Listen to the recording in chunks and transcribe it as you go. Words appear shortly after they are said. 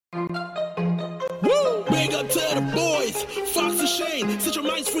Woo! Big up to the boys, Fox and Shane. Set your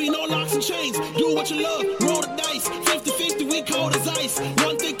minds free, no locks and chains. Do what you love, roll the dice. 50-50, we cold as ice.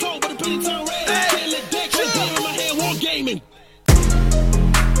 One thing cold, but a penny turn red. Can't let that shit down in my head, Wargaming.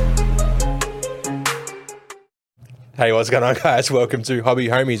 Hey, what's going on, guys? Welcome to Hobby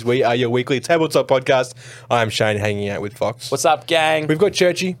Homies. We are your weekly tabletop podcast. I'm Shane, hanging out with Fox. What's up, gang? We've got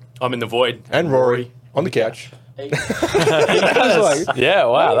Churchy I'm in the void. and Rory on the couch. Yeah,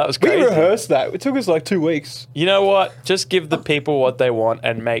 wow, that was We crazy. rehearsed that. It took us like 2 weeks. You know what? Just give the people what they want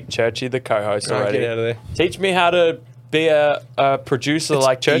and make Churchy the co-host already. Get out of there. Teach me how to be a producer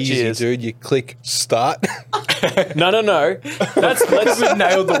like Churchy Easy, is. dude. You click start. No. Let's We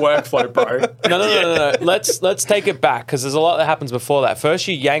nailed the workflow, bro. no. Let's take it back because there's a lot that happens before that. First,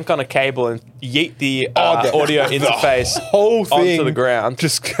 you yank on a cable and yeet the audio interface whole thing onto the ground.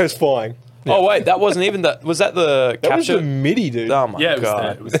 just goes flying. Oh wait, that wasn't even the. Was that the That was capture? the MIDI, dude. Oh my Yeah,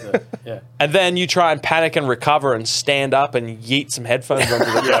 god! it was there. Yeah. And then you try and panic and recover and stand up and yeet some headphones onto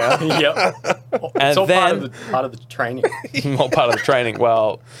the ground. Yep. And It's all then part of the training. more part of the training.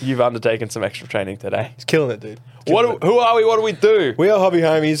 Well, you've undertaken some extra training today. He's killing it, dude. Who are we? What do we do? We are Hobby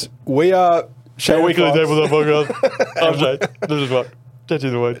Homies. We are Shane and Fox. I'm Shane. This is what.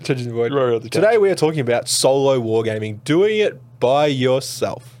 Touching the word. Touching the void. Rory on the couch. Today we are talking about solo wargaming, doing it by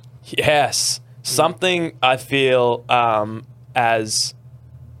yourself. Yes, something I feel as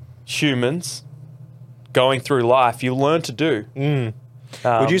humans going through life, you learn to do.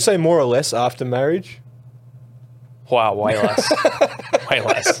 Would you say more or less after marriage? Wow, way less. Way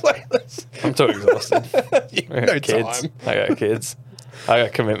less. I'm too exhausted. I No got kids. time. I got kids. I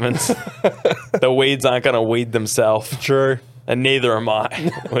got commitments. The weeds aren't going to weed themselves. True. And neither am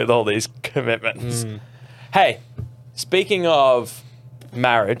I with all these commitments. Hey, speaking of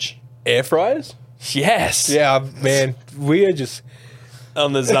marriage, Air fryers? yes, Yeah, man. We are just,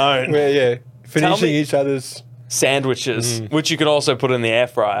 on the zone, finishing me- each other's sandwiches, which you can also put in the air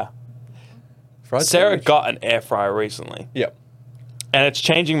fryer. fried Sarah sandwich. got an air fryer recently, Yep. and it's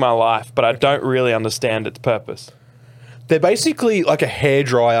changing my life, but I don't really understand its purpose. They're basically like a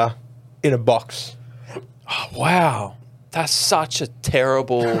hairdryer in a box. Wow. That's such a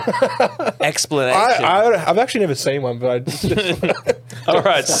terrible explanation. I've actually never seen one, but All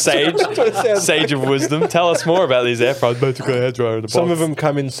right, sage of wisdom. Tell us more about these air fryers. Basically, a hairdryer in a box. some of them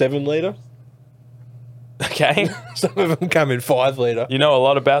come in 7 litre. Okay. Some of them come in 5 litre. You know a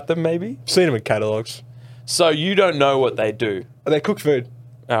lot about them, maybe? Seen them in catalogues. So you don't know what they do. They cook food.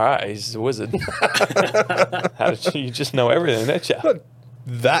 All right, he's a wizard. How did you just know everything, don't you? Not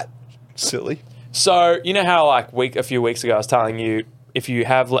that silly. So you know how like a few weeks ago I was telling you if you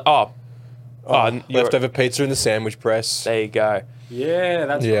have Leftover pizza in the sandwich press. there you go. Yeah,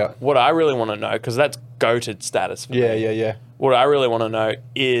 that's Yeah. right. What I really want to know, because that's goated status for me. Yeah. What I really want to know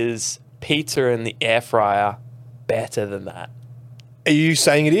is pizza in the air fryer better than that? Are you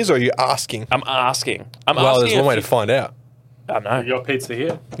saying it is, or are you asking? I'm asking. Well, there's one way to find out. I know. You got pizza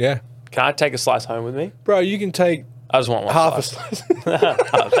here. Yeah. Can I take a slice home with me? Bro, you can take I just want one half a slice. slice.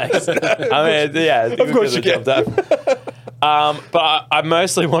 Oh, thanks. I mean, yeah. Of course you can. But I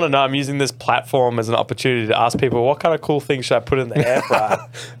mostly want to know, I'm using this platform as an opportunity to ask people, what kind of cool things should I put in the air fryer?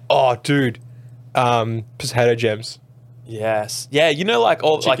 Oh, dude. Potato gems. Yes. Yeah, you know, like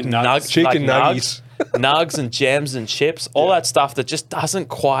all Chicken like nuggets. Chicken like nuggies. nugs and gems and chips, all that stuff that just doesn't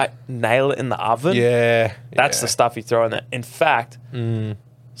quite nail it in the oven. Yeah. That's the stuff you throw in there. In fact,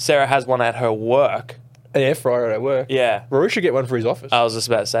 Sarah has one at her work. An air fryer at work. Yeah. Rory should get one for his office. I was just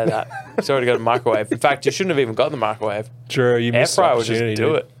about to say that. It's already got a microwave. In fact, you shouldn't have even got the microwave. True, you Air missed the fryer would just opportunity, do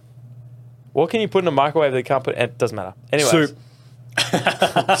dude. it. What can you put in a microwave that you can't put? It doesn't matter. Anyways. Soup.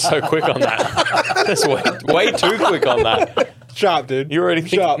 So quick on that. That's way too quick on that. Sharp, dude. You already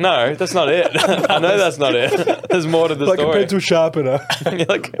think, Sharp. no, that's not it. I know that's not it. There's more to the like story. a pencil sharpener. You're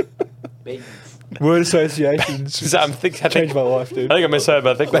like, Word associations. so I think Changed my life, dude. I think I misheard,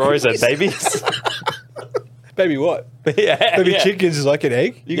 but I think Rory said babies. Baby what? Yeah. Baby yeah. chickens is like an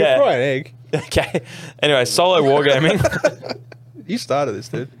egg. You Yeah. can fry an egg. Okay. Anyway, solo wargaming. You started this,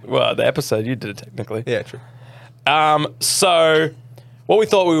 dude. Well, the episode you did it technically. Yeah, true. So what we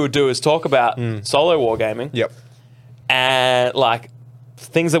thought we would do is talk about solo wargaming. Yep. And like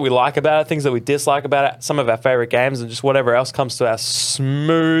things that we like about it, things that we dislike about it, some of our favorite games, and just whatever else comes to our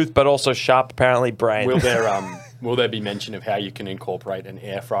smooth but also sharp, apparently, brain. Will there be mention of how you can incorporate an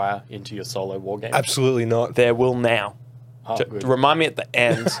air fryer into your solo war game? Absolutely not. There will now. Oh, good. Remind me at the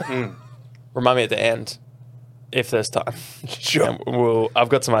end. Remind me at the end if there's time. Sure. And I've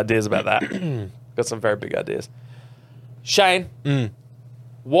got some ideas about that. Got some very big ideas. Shane,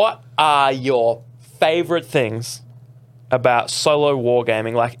 what are your favorite things about solo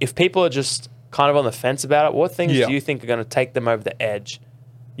wargaming. Like, if people are just kind of on the fence about it, what things do you think are going to take them over the edge?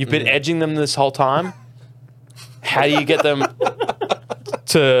 You've been edging them this whole time. How do you get them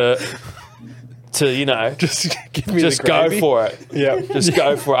to Just give me just the go gravy. for it? Yeah. Just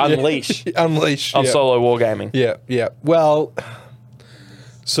go for it. Unleash Unleash. on yeah. solo wargaming. Yeah, yeah. Well,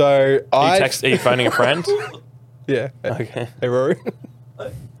 so Are you phoning a friend? Yeah. Okay. Hey, Rory.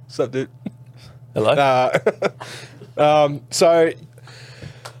 What's up, dude? Hello? So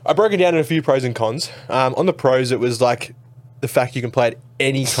I broke it down into a few pros and cons. On the pros, it was like the fact you can play it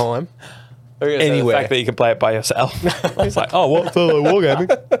any time. Anywhere. The fact that you can play it by yourself. It's like, oh, what solo wargaming?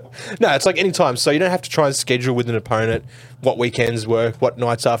 No, it's like any time. So you don't have to try and schedule with an opponent what weekends work, what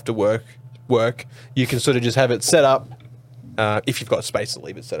nights after work. You can sort of just have it set up, if you've got space to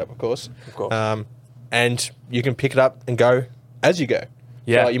leave it set up, of course. Of course. And you can pick it up and go as you go.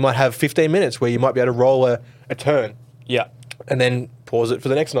 Yeah. So, like, you might have 15 minutes where you might be able to roll a turn Yeah. and then pause it for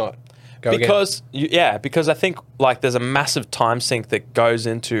the next night. Go again. Because I think like there's a massive time sink that goes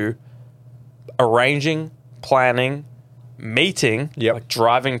into arranging, planning, meeting, Yep. like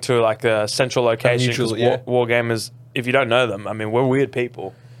driving to like a central location. Unusual, 'Cause yeah. war gamers, if you don't know them, I mean, we're weird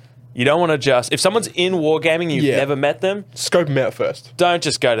people. You don't want to just, if someone's in wargaming, you've Yeah. never met them, Scope them out first. don't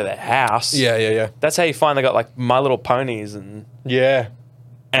just go to their house. Yeah. That's how you find they got like My Little Ponies and Yeah.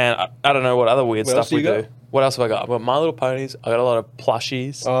 I don't know what other weird What else stuff we do you do. What else have I got? I've got My Little Ponies. I got a lot of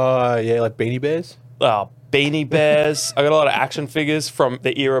plushies. Oh, yeah, like Beanie Bears. Beanie Bears. I got a lot of action figures from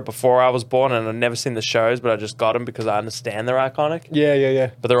the era before I was born, and I've never seen the shows, but I just got them because I understand they're iconic. Yeah.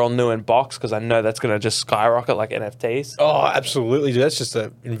 But they're all new in box because I know that's going to just skyrocket like NFTs. Oh, absolutely. Dude. That's just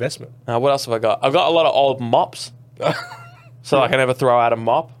an investment. What else have I got? I've got a lot of old mops, so I can never throw out a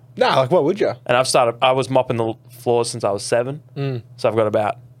mop. No, like what would you? And I was mopping the floors since I was 7, so I've got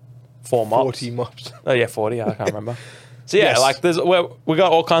about 4 mops. 40 mops. Oh yeah, 40. I can't remember. So yeah, Yes. like we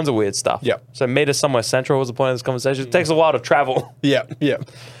got all kinds of weird stuff. Yep. So meet us somewhere central was the point of this conversation. It takes a while to travel. Yeah.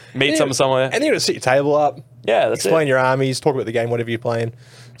 Meet someone somewhere. And you got to set your table up. Yeah, that's Explain it. your armies, talk about the game, whatever you're playing.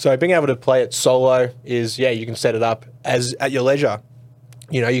 So being able to play it solo is, you can set it up as at your leisure.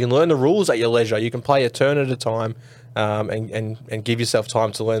 You know, you can learn the rules at your leisure. You can play a turn at a time, and give yourself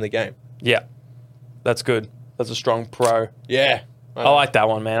time to learn the game. Yeah, that's good. That's a strong pro. Yeah. I like that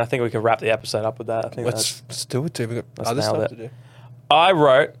one, man. I think we could wrap the episode up with that. I think Let's do it, too. We've got Let's other nail stuff it. to do. I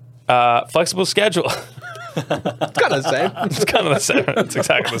wrote flexible schedule. It's kind of the same. It's kind of the same. It's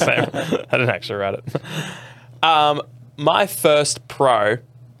exactly the same. I didn't actually write it. My first pro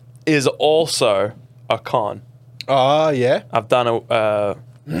is also a con. Oh, yeah. I've done a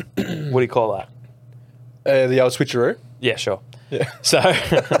what do you call that? The old switcheroo. Yeah, sure. Yeah. So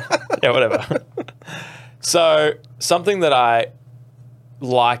yeah, whatever. So something that I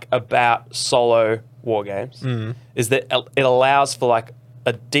like about solo war games is that it allows for like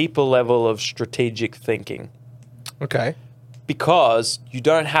a deeper level of strategic thinking, Okay. because you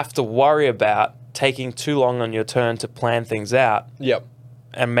don't have to worry about taking too long on your turn to plan things out Yep.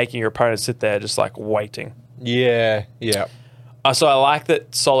 and making your opponent sit there just like waiting. Yeah. So I like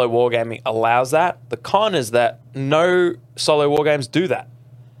that solo wargaming allows that. The con is that no solo war games do that.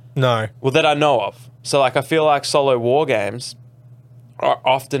 No. Well, that I know of. So like I feel like solo war games are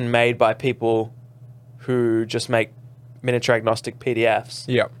often made by people who just make miniature agnostic PDFs.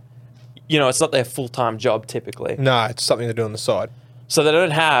 Yep. You know, it's not their full-time job typically. No, it's something to do on the side. So they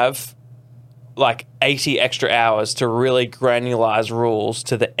don't have like 80 extra hours to really granularize rules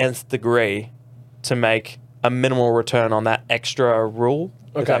to the nth degree to make a minimal return on that extra rule.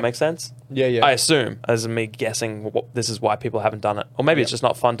 Does Okay. that make sense? Yeah. I assume, as me guessing, this is why people haven't done it. Or maybe it's just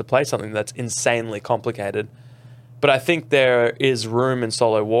not fun to play something that's insanely complicated. But I think there is room in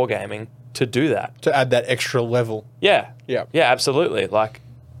solo wargaming to do that. To add that extra level. Yeah. Yeah. Yeah, absolutely. Like,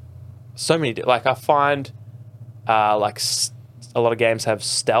 so many... Like, I find, a lot of games have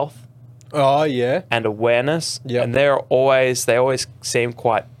stealth Oh, yeah. and awareness. Yep. And they always seem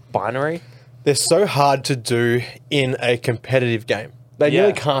quite binary. They're so hard to do in a competitive game. They Yeah.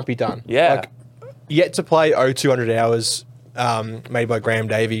 nearly can't be done. Yeah. Like, yet to play 200 Hours, made by Graham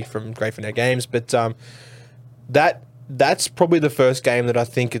Davey from Great for Now Games, but that's probably the first game that I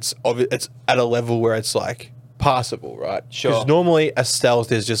think it's at a level where it's like passable, right? Sure. Because normally a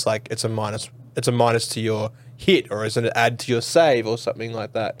stealth is just like it's a minus to your hit, or it's an add to your save or something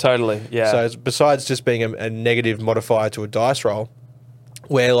like that. Totally, yeah. So besides just being a negative modifier to a dice roll,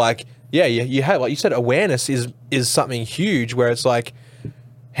 where like you have, like you said, awareness is something huge. Where it's like,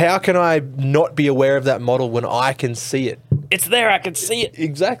 how can I not be aware of that model when I can see it? It's there, I can see it.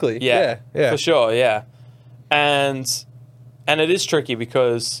 Exactly. Yeah, Yeah. for sure. Yeah, and it is tricky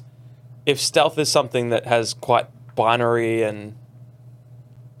because if stealth is something that has quite binary and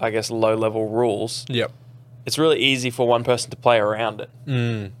I guess low-level rules, Yep. it's really easy for one person to play around it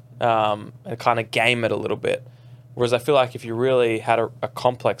and kind of game it a little bit. Whereas I feel like if you really had a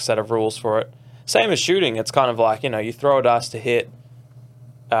complex set of rules for it, same as shooting, it's kind of like, you throw a dice to hit.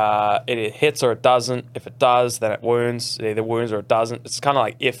 It hits or it doesn't. If it does, then it wounds. It either wounds or it doesn't. It's kind of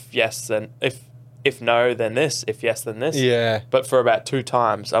like if yes, then if no, then this. If yes, then this. Yeah. But for about 2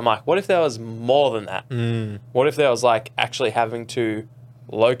 times, I'm like, what if there was more than that? What if there was like actually having to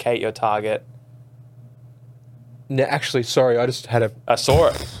locate your target? No, actually, sorry, I just had I saw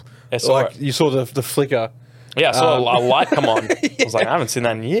it. I saw it. You saw the flicker. Yeah, I saw a light come on. I was like, I haven't seen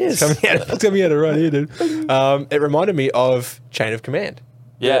that in years. It's coming out of right here, dude. It reminded me of Chain of Command.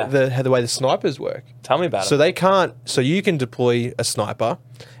 Yeah. The way the snipers work. Tell me about So it. they can't. So you can deploy a sniper,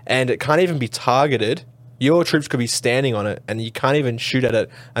 and it can't even be targeted. Your troops could be standing on it, and you can't even shoot at it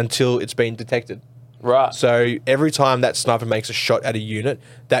until it's been detected. Right. So every time that sniper makes a shot at a unit,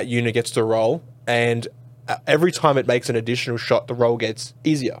 that unit gets to roll, and every time it makes an additional shot, the roll gets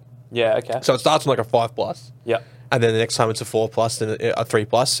easier. Yeah, okay. So it starts on like a 5+, Yeah. and then the next time it's a 4+, then a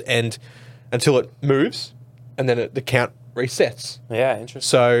 3+, and until it moves, and then the count resets. Yeah, interesting.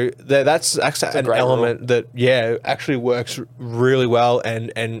 So that's actually an great element that actually works really well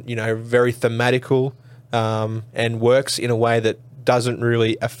and very thematical, and works in a way that doesn't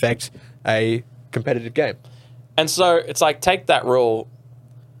really affect a competitive game. And so it's like, take that rule,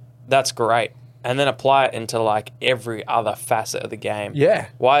 that's great, and then apply it into like every other facet of the game. Yeah.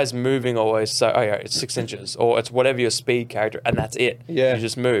 Why is moving always so, it's 6 inches, or it's whatever your speed character, and that's it. Yeah. You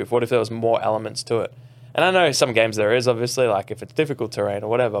just move. What if there was more elements to it? And I know some games there is, obviously, like if it's difficult terrain or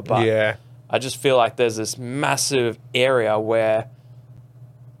whatever, but Yeah. I just feel like there's this massive area where,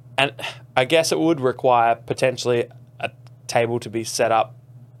 and I guess it would require potentially a table to be set up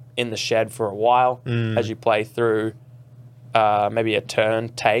in the shed for a while as you play through. Maybe a turn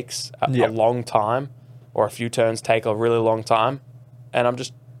takes a long time, or a few turns take a really long time, and I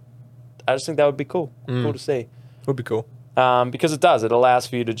just think that would be cool to see. Would be cool. Because it allows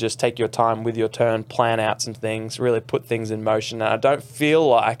for you to just take your time with your turn, plan out some things, really put things in motion, and I don't feel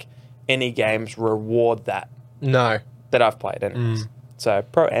like any games reward that No. I've played anyways. So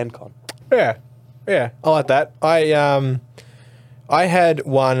pro and con. Yeah. I like that. I had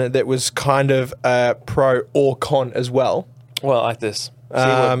one that was kind of pro or con as well. Well, I like this. See,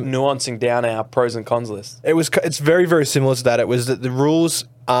 we're nuancing down our pros and cons list. It's very, very similar to that. It was that the rules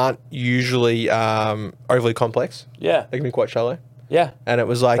aren't usually overly complex. Yeah. They can be quite shallow. Yeah. And it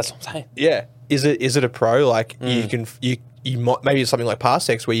was like, That's what I'm saying. yeah, is it a pro? Like you might, maybe it's something like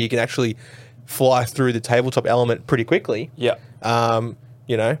Parsecs where you can actually fly through the tabletop element pretty quickly. Yeah. And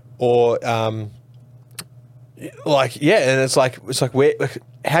it's like where,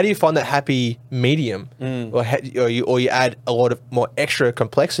 how do you find that happy medium, or you add a lot of more extra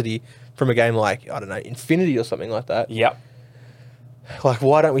complexity from a game like, I don't know, Infinity or something like that. Yep. Like,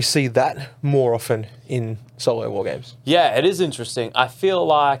 why don't we see that more often in solo war games? Yeah, it is interesting. I feel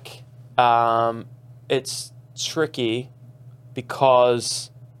like it's tricky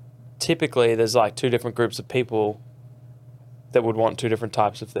because typically there's like 2 different groups of people that would want 2 different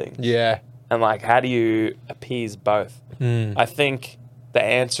types of things. Yeah. And like, how do you appease both? I think the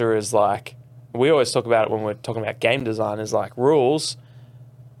answer is like, we always talk about it when we're talking about game design, is like rules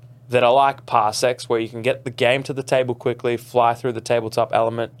that are like Parsecs, where you can get the game to the table quickly, fly through the tabletop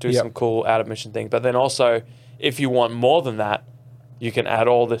element, do some cool out-of-mission things. But then also, if you want more than that, you can add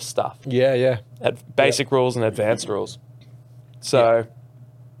all this stuff. Yeah. Basic rules and advanced rules. So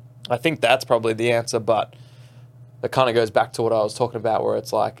I think that's probably the answer, but it kind of goes back to what I was talking about, where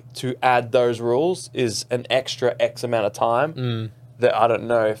it's like, to add those rules is an extra X amount of time that I don't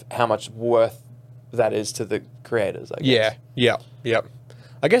know how much worth that is to the creators, I guess. Yeah.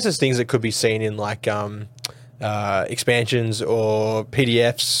 I guess there's things that could be seen in like expansions or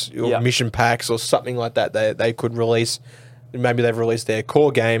PDFs or mission packs or something like that. They could release. Maybe they've released their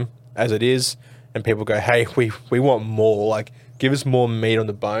core game as it is, and people go, "Hey, we want more. Like, give us more meat on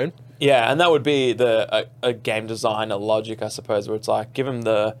the bone." Yeah, and that would be a game designer logic, I suppose, where it's like, give them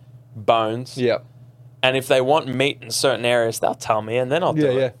the bones. Yeah. And if they want meat in certain areas, they'll tell me, and then I'll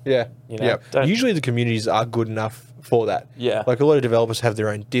do it. Yeah. You know, Usually the communities are good enough for that. Yeah. Like, a lot of developers have their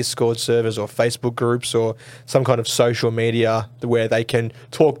own Discord servers or Facebook groups or some kind of social media where they can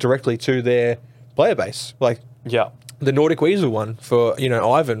talk directly to their player base. Like, the Nordic Weasel one for,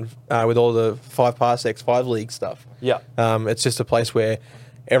 Ivan, with all the 5 Parsecs, 5 League stuff. Yeah. It's just a place where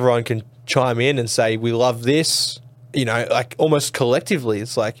everyone can chime in and say, we love this, like almost collectively.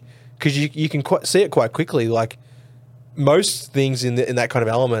 It's like, because you can see it quite quickly. Like, most things in that kind of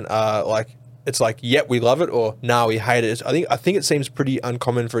element are like it's like, yep, we love it, or nah, we hate it. I think it seems pretty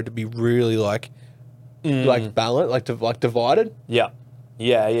uncommon for it to be really like balanced, like divided. Yeah.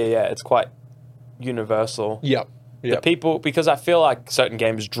 It's quite universal. Yep. The people, because I feel like certain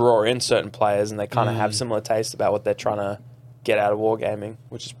games draw in certain players and they kind of have similar tastes about what they're trying to get out of wargaming,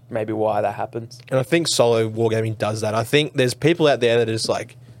 which is maybe why that happens. And I think solo wargaming does that. I think there's people out there that is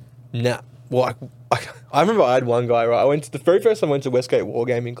like, nah. Well, I remember I had one guy, right? The very first time I went to Westgate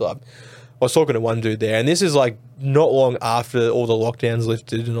Wargaming Club, I was talking to one dude there, and this is like not long after all the lockdowns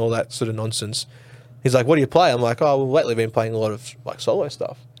lifted and all that sort of nonsense. He's like, what do you play? I'm like, oh, well, lately I've been playing a lot of like solo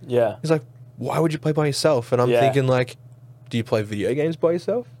stuff. Yeah. He's like, why would you play by yourself? And I'm thinking like, do you play video games by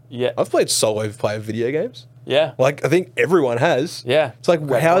yourself? Yeah. I've played solo player video games. Yeah. Like, I think everyone has. Yeah. It's like,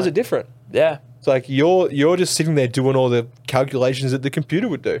 how is it different? Yeah. It's like, you're just sitting there doing all the calculations that the computer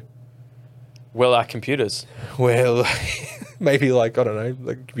would do. Well, our computers. Well, maybe like, I don't know,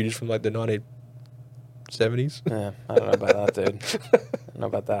 like computers from like the 1970s. Yeah, I don't know about that, dude. I don't know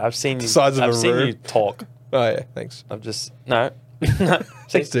about that. I've seen you. Size of I've a seen room. you talk. Oh yeah, thanks. I've just no.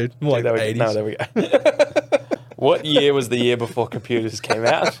 Thanks, dude. More like there we 80s. go. No, there we go. What year was the year before computers came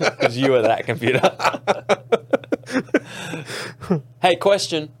out? Because you were that computer. Hey,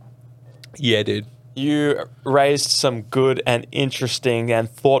 question. Yeah, dude. You raised some good and interesting and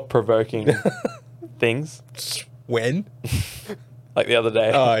thought-provoking things. When? Like the other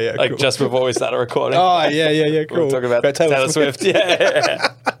day. Oh, yeah, Like cool. just before we started recording. Oh, yeah, cool. We were talking about Taylor Swift. Yeah.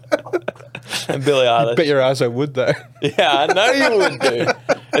 And Billie Eilish. Bet your ass I would, though. Yeah, I know you would, dude.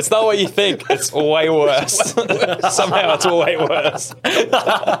 It's not what you think. It's way worse. Somehow it's way worse.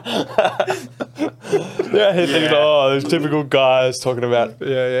 Yeah, he's thinking, oh, there's typical guys talking about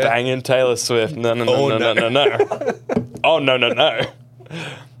banging Taylor Swift. No. Oh, no.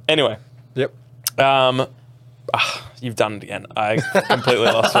 Anyway. Yep. You've done it again. I completely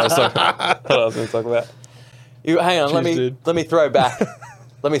lost what I was going to talk about. Hang on, let me throw back.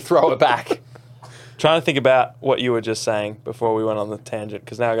 Let me throw it back. Trying to think about what you were just saying before we went on the tangent,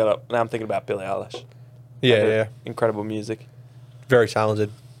 because now I'm thinking about Billie Eilish. Yeah. Incredible music. Very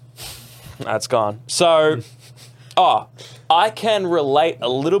talented. That's gone. So, I can relate a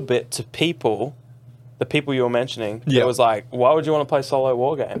little bit to the people you were mentioning. Yeah. It was like, why would you want to play solo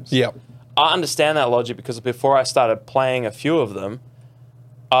war games? Yeah. I understand that logic because before I started playing a few of them,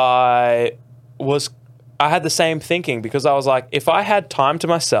 I had the same thinking, because I was like, if I had time to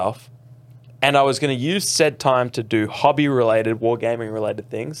myself and I was going to use said time to do hobby-related, wargaming-related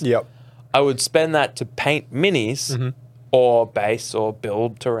things, Yep. I would spend that to paint minis or base or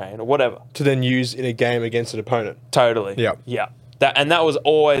build terrain or whatever. To then use in a game against an opponent. Totally. Yep. Yeah. That was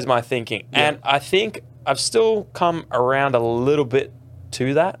always my thinking. Yeah. And I think I've still come around a little bit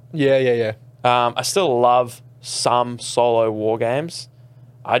to that. Yeah. I still love some solo war games.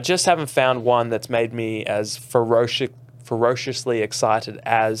 I just haven't found one that's made me as ferociously excited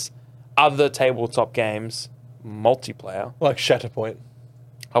as other tabletop games multiplayer. Like Shatterpoint.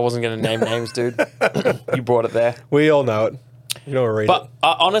 I wasn't going to name names, dude. You brought it there. We all know it. You don't read But it.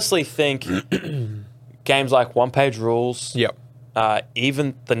 I honestly think games like One Page Rules, Yep.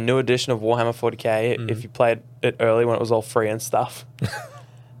 even the new edition of Warhammer 40k, if you played it early when it was all free and stuff.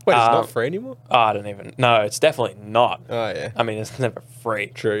 Wait, it's not free anymore? I don't even... No, it's definitely not. Oh, yeah. I mean, it's never free.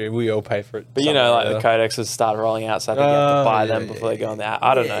 True. We all pay for it. But you know, like the codexes start rolling out, so I think you have to buy them before they go on the app.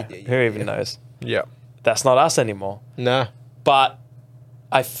 I don't know. Who even knows? Yeah. That's not us anymore. Nah. But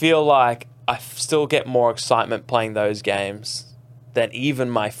I feel like I still get more excitement playing those games than even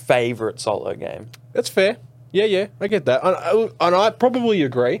my favorite solo game. That's fair. Yeah. I get that. And I probably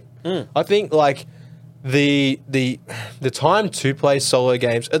agree. I think, like... The time to play solo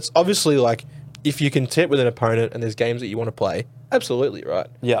games, it's obviously like if you can tip with an opponent and there's games that you want to play, absolutely right.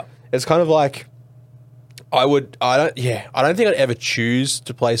 Yeah. It's kind of like I don't think I'd ever choose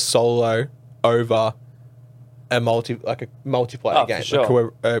to play solo over a multiplayer game, for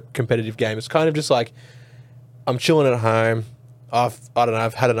sure. a competitive game. It's kind of just like I'm chilling at home. I've had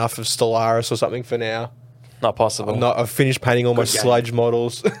enough of Stellaris or something for now. Not possible. I've finished painting all my sludge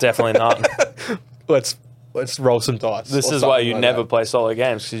models. Definitely not. Let's roll some dice. This or is why something you like never that. play solo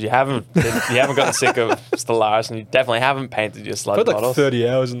games, because you haven't gotten sick of Stellaris, and you definitely haven't painted your sludge I've had like models. 30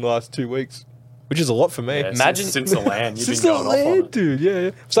 hours in the last 2 weeks, which is a lot for me. Yeah, Imagine- since the land, you've Since been the going off on land, it. dude. Yeah.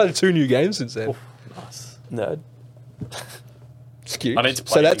 I've started 2 new games since then. Nice. Nerd. Excuse. I need to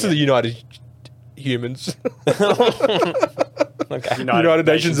play So it that's to again. the United Humans. Okay. United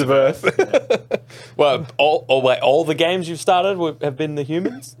Nations of Earth. Well, all the games you've started have been the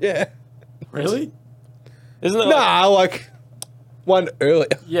humans, Yeah. Really? isn't it? Nah, like one earlier.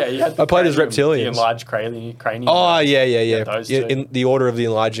 Yeah, you had the I played as cranium, reptilians. The enlarged cranium. Oh, yeah. those Yeah, two. in the order of the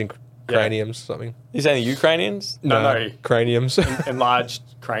enlarging craniums, something. You saying the Ukrainians? No. Craniums. Enlarged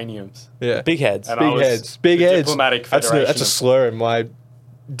craniums. Yeah. Big heads. And Big I was heads. Big the heads. Diplomatic That's Federation a of- slur in my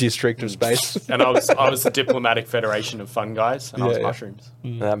district of space. And I was the Diplomatic Federation of Fun Guys, and I was Yeah. mushrooms.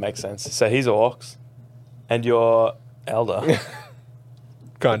 That makes sense. So he's orcs, and you're elder.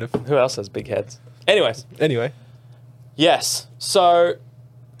 Kind of. Who else has big heads? Anyways, Anyway. yes. So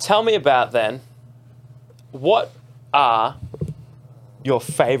tell me about then. What are your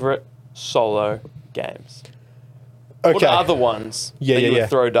favorite solo games? Okay. What are the ones Yeah, that you yeah, would yeah.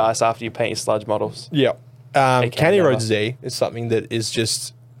 throw dice after you paint your sludge models? Yeah. They can County never. Road Z is something that is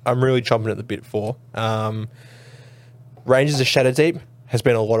just, I'm really chomping at the bit for. Rangers of Shadow Deep has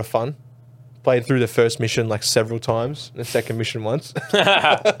been a lot of fun. Played through the first mission like several times, the second mission once.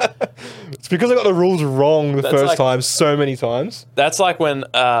 It's because I got the rules wrong the That's first like- time so many times. That's like when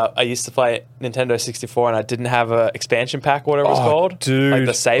I used to play Nintendo 64 and I didn't have a expansion pack, whatever it was called. Dude. Like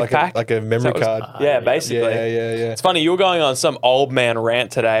the save pack. Like a memory That was- card. Yeah, basically. Yeah. It's funny, you were going on some old man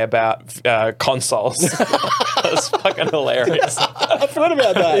rant today about consoles. That's fucking hilarious. I forgot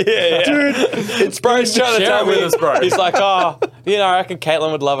about that. Yeah. Dude, it's Bro's trying to Share tell it with me, us, bro. he's like, I reckon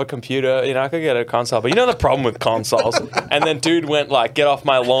Caitlin would love a computer. I could get a console. But you know the problem with consoles? And then dude went like, get off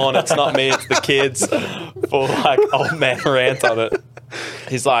my lawn. It's not me, it's the kids. Full like old man rant on it.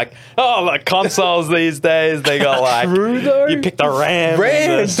 He's like, like consoles these days, they got like, True, though. you pick the RAM.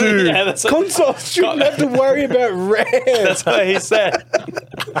 RAM, and the- dude. Yeah, that's what, Consoles shouldn't have to worry about RAM. that's what he said.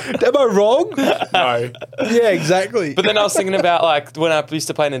 Am I wrong? No. Yeah, exactly. But then I was thinking about like when I used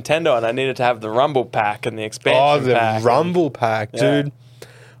to play Nintendo and I needed to have the Rumble pack and the expansion the pack. Rumble pack, Yeah. dude.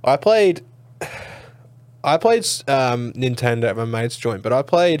 I played Nintendo at my mate's joint, but I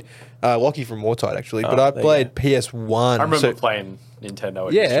played Lockie from Wartide actually. But I there you played PS1. I remember playing Nintendo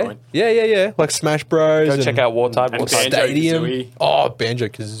at this Yeah, joint. yeah. Like Smash Bros. Go and check out Wartide. And Wartide. Stadium. Banjo-Kazooie. Oh, Banjo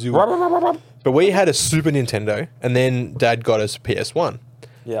Kazooie. But we had a Super Nintendo, and then Dad got us PS1.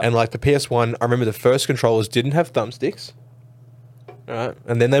 Yeah. And like the PS1, I remember the first controllers didn't have thumbsticks. Right.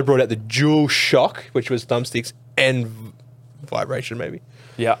 And then they brought out the Dual Shock, which was thumbsticks and vibration maybe.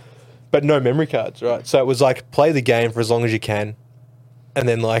 Yeah. But no memory cards, right? So it was like play the game for as long as you can, and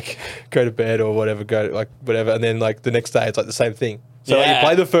then like go to bed or whatever, and then like the next day it's like the same thing. So like, you Yeah.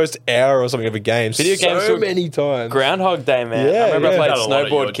 play the first hour or something of a game Video games so were many times. Groundhog Day, man. Yeah, I remember yeah. I played Had a lot of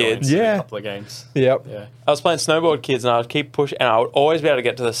your Snowboard Kids. joints in Yeah. A couple of games. Yep. Yeah. I was playing Snowboard Kids and I would keep pushing, and I would always be able to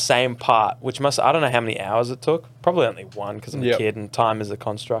get to the same part, which I don't know how many hours it took. Probably only one because I'm a Yep. kid and time is a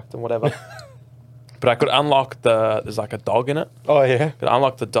construct and whatever. But I could unlock there's like a dog in it. Oh yeah. Could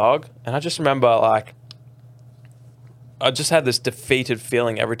unlock the dog, and I just remember like I just had this defeated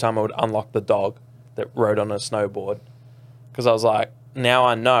feeling every time I would unlock the dog that rode on a snowboard, because I was like, now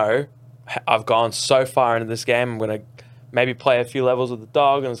I know I've gone so far into this game. I'm gonna maybe play a few levels with the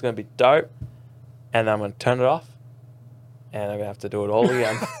dog, and it's gonna be dope, and then I'm gonna turn it off, and I'm gonna have to do it all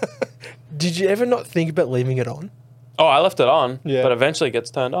again. Did you ever not think about leaving it on? Oh, I left it on, Yeah. but eventually it gets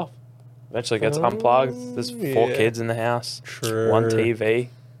turned off. Eventually it gets unplugged. There's 4 yeah. kids in the house. True. 1 TV.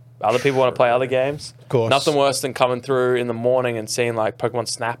 Other people want to play other games. Of course. Nothing worse than coming through in the morning and seeing like Pokemon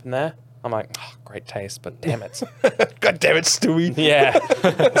Snap in there. I'm like, oh, great taste, but damn it. God damn it, Stewie. Yeah.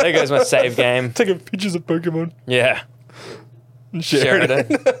 There goes my save game. Taking pictures of Pokemon. Yeah. And sharing it.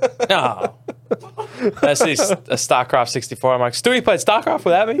 Sheridan. Oh. I see a StarCraft 64. I'm like, Stewie played StarCraft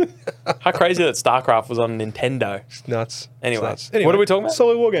without me? How crazy that StarCraft was on Nintendo. It's nuts. Anyway, It's what are we talking about?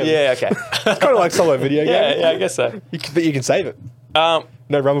 Solo Wargaming. Yeah, okay. It's kind of like solo video game. yeah, I guess so. But you can save it.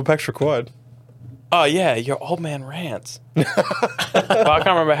 No rumble packs required. Oh, yeah, your old man rants. But I can't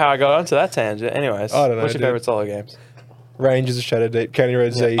remember how I got onto that tangent. Anyways, I don't know, what's your dude. favorite solo games? Rangers of Shadow Deep, County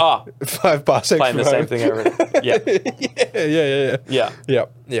Road Z, Oh. 5 parsecs Playing the from same home. thing every Yeah. Yeah.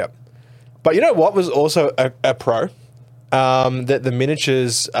 Yep. But you know what was also a pro? That the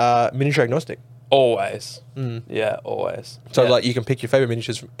miniatures are miniature agnostic. Always. Yeah, always. So Yeah. like you can pick your favorite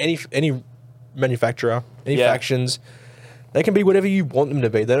miniatures from any manufacturer, any Yeah. factions. They can be whatever you want them to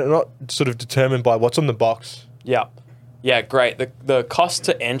be. They're not sort of determined by what's on the box. Yeah. Yeah, great. The cost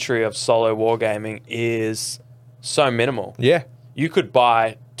to entry of solo wargaming is so minimal. Yeah. You could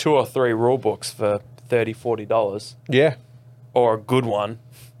buy 2 or 3 rule books for $30, $40, Yeah. or a good one,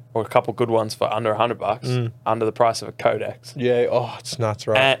 or a couple good ones for under $100, under the price of a codex. Yeah. Oh, it's nuts,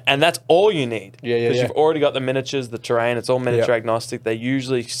 right? And that's all you need. Yeah, yeah, Because yeah. you've already got the miniatures, the terrain. It's all miniature Yep. agnostic. They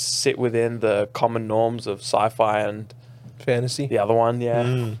usually sit within the common norms of sci-fi and Fantasy. the other one.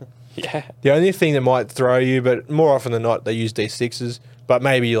 Yeah, yeah. The only thing that might throw you, but more often than not, they use D6s. But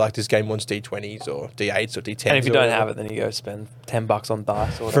maybe like this game wants D20s or D8s or D10s. And if you or don't whatever. have it, then you go spend $10 on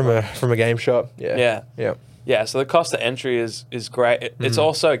dice or whatever. from a game shop. Yeah. Yeah. Yeah. Yeah, so the cost of entry is great. It's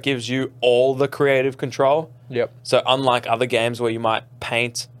also, it gives you all the creative control. Yep. So unlike other games where you might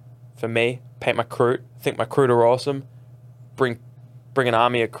paint my crew, think my crew are awesome, bring an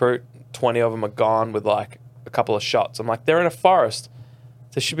army of crew, 20 of them are gone with like a couple of shots. I'm like, they're in a forest.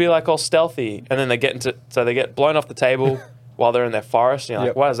 They should be like all stealthy. And then they get blown off the table while they're in their forest. And you're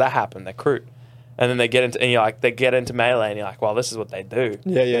like, why does that happen? They're crew. And then they get into melee and you're like, well, this is what they do.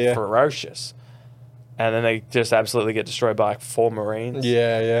 They're ferocious. And then they just absolutely get destroyed by like 4 Marines.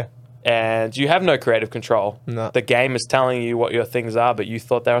 Yeah. And you have no creative control. No. The game is telling you what your things are, but you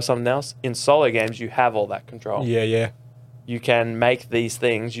thought they were something else. In solo games, you have all that control. Yeah. You can make these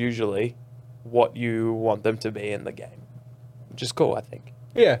things usually what you want them to be in the game, which is cool, I think.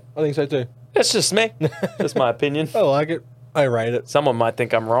 Yeah, I think so too. It's just me. Just my opinion. I like it. I rate it. Someone might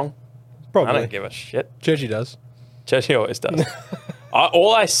think I'm wrong. Probably. I don't give a shit. Churchy does. Churchy always does.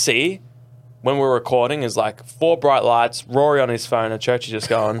 All I see when we're recording is like 4 bright lights, Rory on his phone, and Churchy just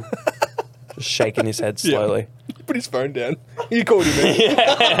going, just shaking his head slowly. Yeah. He put his phone down. You called him in.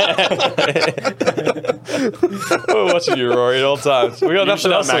 We're watching you, Rory, at all times. We got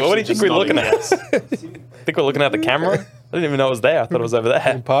nothing else. What do you think we're looking at? Think we're looking at the camera? I didn't even know it was there. I thought it was over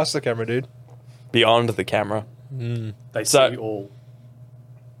there. Past the camera, dude. Beyond the camera. They see all.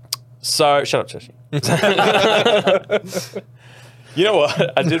 So, shut up, Churchy. You know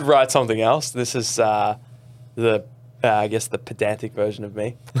what? I did write something else. This is I guess the pedantic version of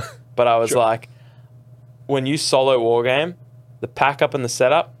me. But I was like, when you solo wargame, the pack up and the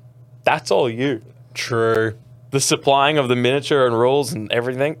setup, that's all you. True. The supplying of the miniature and rules and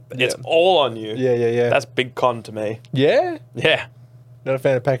everything, it's all on you. Yeah. That's big con to me. Yeah? Yeah. Not a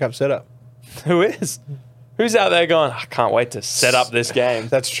fan of pack up setup. Who is? Who's out there going, I can't wait to set up this game?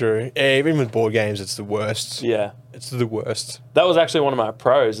 That's true. Even with board games, it's the worst. Yeah. It's the worst. That was actually one of my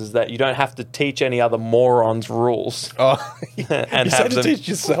pros, is that you don't have to teach any other morons rules. Oh, And you have have to them- teach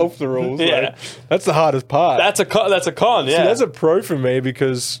yourself the rules. Yeah. Like, that's the hardest part. That's a con, yeah. See, that's a pro for me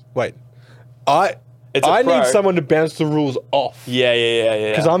because, I It's a pro. need someone to bounce the rules off. Yeah.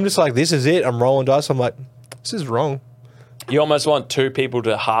 Because I'm just like, this is it. I'm rolling dice. I'm like, this is wrong. You almost want 2 people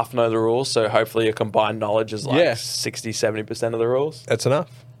to half know the rules, so hopefully your combined knowledge is like Yeah. 60, 70% of the rules. That's enough.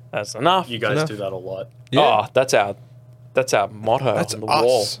 That's enough. You guys enough. do that a lot. Yeah. Oh, that's our motto That's on the us.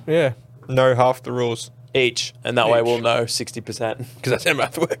 wall. Yeah. Know half the rules. Each, and that way Each. we'll know 60%. Because that's how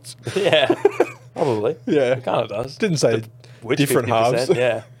math works. Yeah, probably. Yeah. It kind of does. Didn't say Which different 50%? halves.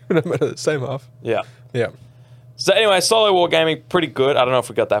 Yeah. No matter the same half. Yeah. Yeah. So anyway, solo wargaming, pretty good. I don't know if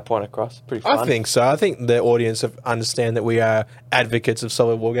we got that point across. Pretty fun. I think so. I think the audience understand that we are advocates of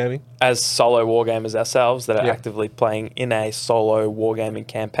solo wargaming. As solo wargamers ourselves that are Yeah. actively playing in a solo wargaming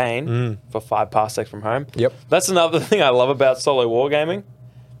campaign for 5 parsecs from home. Yep. That's another thing I love about solo wargaming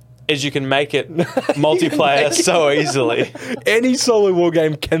is you can make it multiplayer so easily. Any solo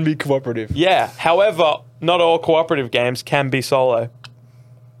wargame can be cooperative. Yeah. However, not all cooperative games can be solo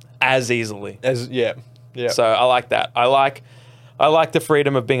as easily. Yeah. So I like that. I like the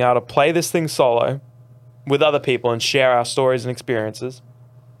freedom of being able to play this thing solo with other people and share our stories and experiences.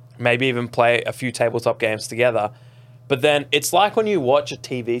 Maybe even play a few tabletop games together. But then it's like when you watch a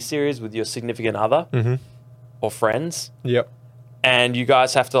TV series with your significant other or friends, Yep. and you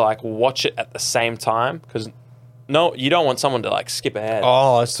guys have to like watch it at the same time because you don't want someone to like skip ahead.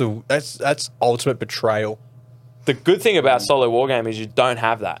 Oh, that's ultimate betrayal. The good thing about solo wargame is you don't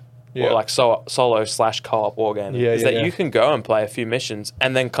have that. Yeah. Or like solo/co-op wargaming. Yeah, is yeah, that yeah. you can go and play a few missions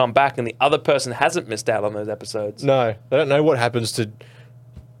and then come back and the other person hasn't missed out on those episodes. No, they don't know what happens to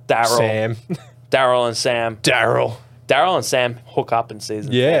Daryl. Sam. Daryl and Sam. Daryl. Daryl and Sam hook up in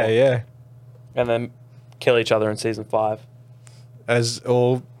season 4. Yeah. And then kill each other in season 5. As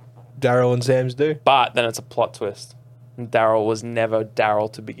all Daryl and Sam's do. But then it's a plot twist. And Daryl was never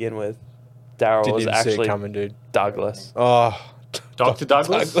Daryl to begin with. Daryl was Didn't see it actually coming, dude. Douglas. Oh, Dr.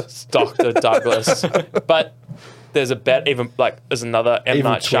 Douglas? Dr. Douglas. But there's there's another M.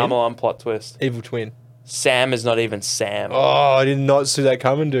 Evil Night twin? Shyamalan plot twist. evil twin. Sam is not even Sam. Oh, I did not see that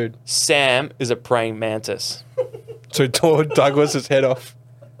coming, dude. Sam is a praying mantis. So tore Douglas's head off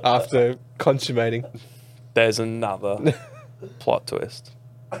after consummating. There's another plot twist.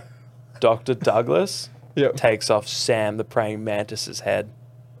 Dr. Douglas Yep. takes off Sam the praying mantis's head.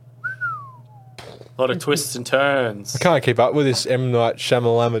 A lot of twists and turns. Can't keep up with this M. Night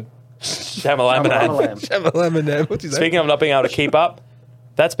Shyamalan. Shyamalan. Shyamalan. What's his name? Speaking of not being able to keep up,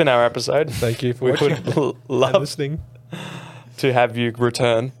 that's been our episode. Thank you for We watching would and love listening. to have you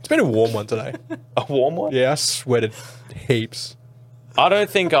return. It's been a warm one today. A warm one? Yeah, I sweated heaps. I don't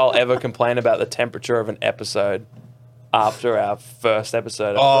think I'll ever complain about the temperature of an episode after our first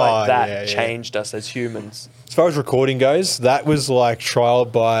episode. I feel like that changed us as humans. As far as recording goes, that was like trial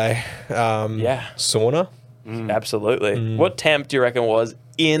by sauna. Absolutely. What temp do you reckon was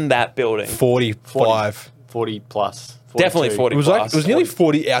in that building? 45. 40 plus. 42. Definitely 40 It was plus. like it was nearly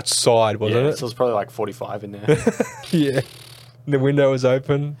 40 outside, wasn't Yeah, it? so it was probably like 45 in there. Yeah. The window was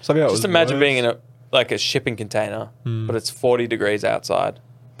open. Something else. Just imagine being in a shipping container, but it's 40 degrees outside,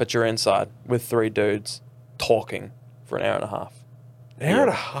 but you're inside with 3 dudes talking for an hour and a half. An hour and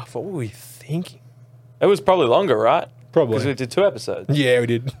a half. What were we thinking? It was probably longer, right? Probably. Because we did 2 episodes. Yeah, we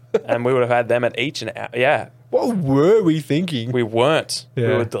did. And we would have had them at each an hour. Yeah. What were we thinking? We weren't. We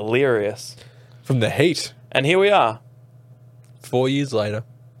Yeah. were delirious. From the heat. And here we are. 4 years later.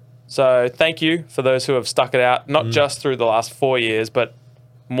 So thank you for those who have stuck it out, not just through the last 4 years, but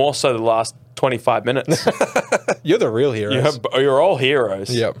more so the last 25 minutes. You're the real heroes. You're all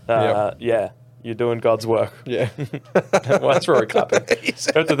heroes. Yep. Yeah. You're doing God's work. Yeah. Well, that's Rory clapping. We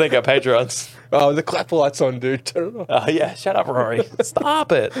have to thank our patrons. Oh, the clap light's on, dude. Turn it off. Oh, yeah. Shut up, Rory.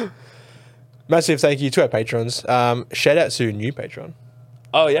 Stop it. Massive thank you to our patrons. Shout out to new patron,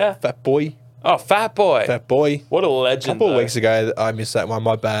 Oh, yeah. Fat Boy. Oh, Fat Boy. Fat Boy. What a A legend. couple of though. weeks ago, I missed that one.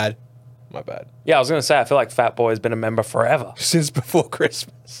 My bad. Yeah, I was going to say, I feel like Fat Boy has been a member forever. Since before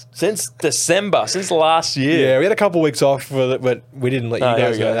Christmas. Since December, since last year. Yeah, we had a couple of weeks off, but we didn't let you Oh, here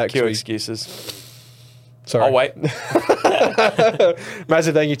guys we know go. that. Cue 'cause we- excuses. Sorry. Oh, wait.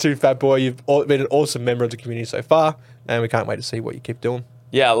 Massive thank you to Fat Boy. You've been an awesome member of the community so far, and we can't wait to see what you keep doing.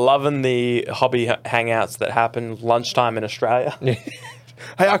 Yeah, loving the hobby hangouts that happen lunchtime in Australia.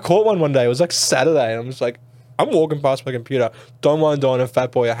 Hey, I caught one day. It was like Saturday, and I'm just like, I'm walking past my computer. Don and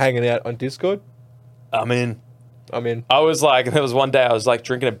Fat Boy are hanging out on Discord. I'm in. I was like, there was one day I was like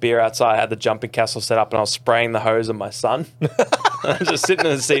drinking a beer outside, I had the jumping castle set up, and I was spraying the hose on my son. I was just sitting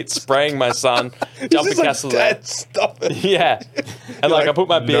in the seat spraying my son, jumping castle there. Dad, stop it. Yeah. And like like, I put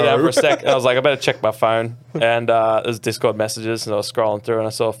my beer no. down for a sec, and I was like, I better check my phone. And there's Discord messages, and I was scrolling through, and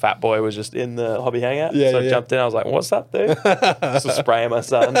I saw Fat Boy was just in the hobby hangout. Yeah, so I yeah. jumped in, I was like, what's up, dude? Just spraying my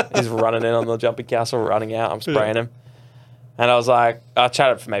son. He's running in on the jumping castle, running out. I'm spraying him. And I was like, I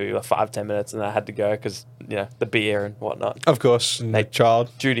chatted for maybe like 5-10 minutes, and I had to go because, you know, the beer and whatnot. Of course, child.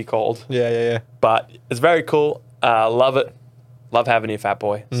 Duty called. Yeah. But it's very cool. Love it. Love having you, Fat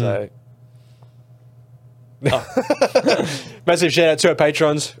Boy. So, Massive shout out to our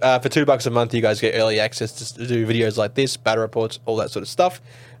patrons. For $2 a month, you guys get early access to do videos like this, battle reports, all that sort of stuff.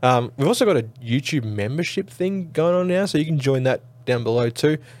 We've also got a YouTube membership thing going on now, so you can join that down below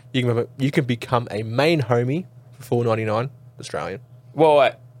too. You can become a main homie for $4.99 Australian. well,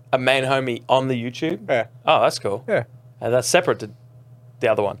 wait, a main homie on the YouTube? Yeah. Oh, that's cool. Yeah. That's separate to the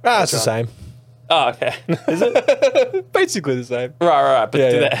other one. It's the same. Oh, okay. Is it? Basically the same. Right. But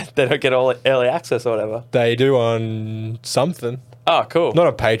Yeah, they don't get all early access or whatever. They do on something. Oh, cool. Not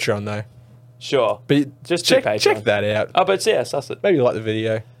on Patreon though. Sure. But Just check Patreon. that out. Oh, but yeah, suss it. Maybe you like the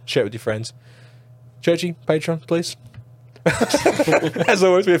video. Share it with your friends. Churchy, Patreon, please. As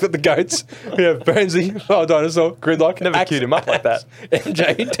always, we've got the goats. We have Burnsy, Wild Dinosaur, Gridlock. Never Axe, queued him up like that.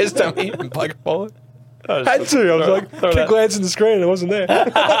 MJ, Test Dummy, and Blake Apollo. Oh, Had to. I was like, throw keep that. glancing at the screen and it wasn't there.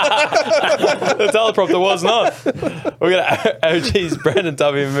 The teleprompter was not. We're going to OGs, Brandon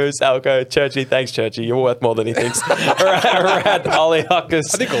W. Moose, Alco, Churchy. Thanks, Churchy. You're worth more than he thinks. Rad, Ollie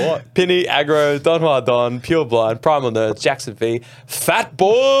Huckers. I think a lot. Penny, Aggro, Don Don, Pure Blind, Primal Nerds, Jackson V, Fat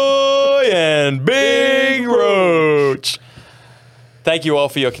Boy, and Big Roach. Thank you all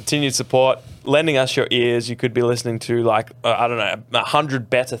for your continued support, lending us your ears. You could be listening to, like, I don't know, 100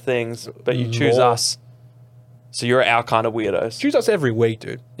 better things, but you choose More. us. So you're our kind of weirdos. Choose us every week,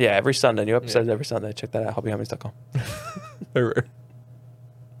 dude. Yeah, every Sunday. New episodes every Sunday. Check that out, hobbyhomies.com. Hooroo.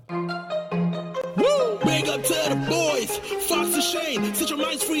 Woo! Big up to the boys, Fox and Shane. Set your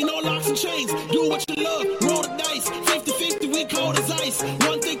minds free, no locks and chains. Do what you love, roll the dice. 50-50, we cold as ice.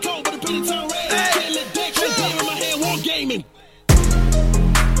 One thing cold, but a penny time